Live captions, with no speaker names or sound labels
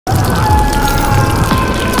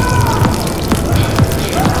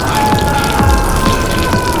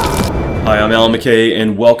I'm Alan McKay,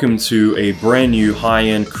 and welcome to a brand new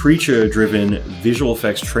high-end creature-driven visual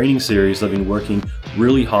effects training series I've been working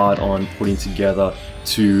really hard on putting together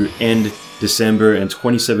to end December and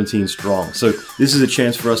 2017 strong. So this is a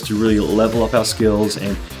chance for us to really level up our skills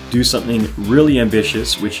and do something really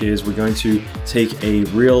ambitious, which is we're going to take a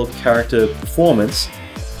real character performance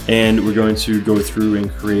and we're going to go through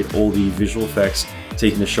and create all the visual effects,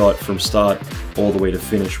 taking the shot from start all the way to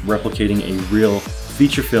finish, replicating a real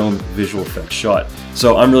feature film visual effects shot.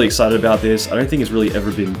 So I'm really excited about this. I don't think it's really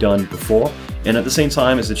ever been done before, and at the same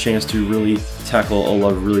time it's a chance to really tackle a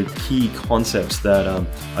lot of really key concepts that I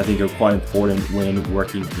think are quite important when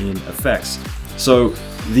working in effects. So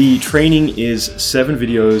the training is 7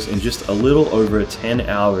 videos and just a little over 10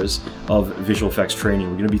 hours of visual effects training.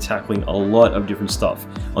 We're going to be tackling a lot of different stuff.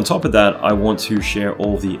 On top of that, I want to share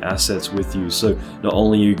all the assets with you. So not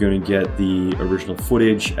only are you going to get the original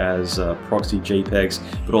footage as proxy JPEGs,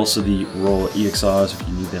 but also the raw EXRs if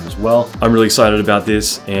you need them as well. I'm really excited about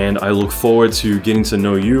this, and I look forward to getting to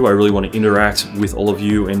know you. I really want to interact with all of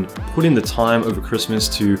you and put in the time over Christmas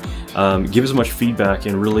to give as much feedback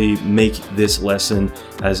and really make this lesson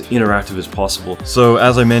as interactive as possible. So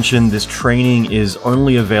as I mentioned, this training is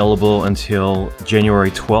only available until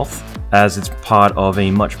January 12th as it's part of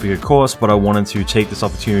a much bigger course, but I wanted to take this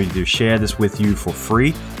opportunity to share this with you for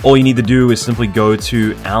free. All you need to do is simply go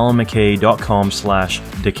to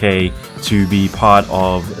alanmckay.com/decay to be part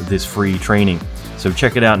of this free training. So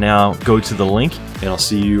check it out now, go to the link, and I'll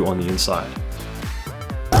see you on the inside.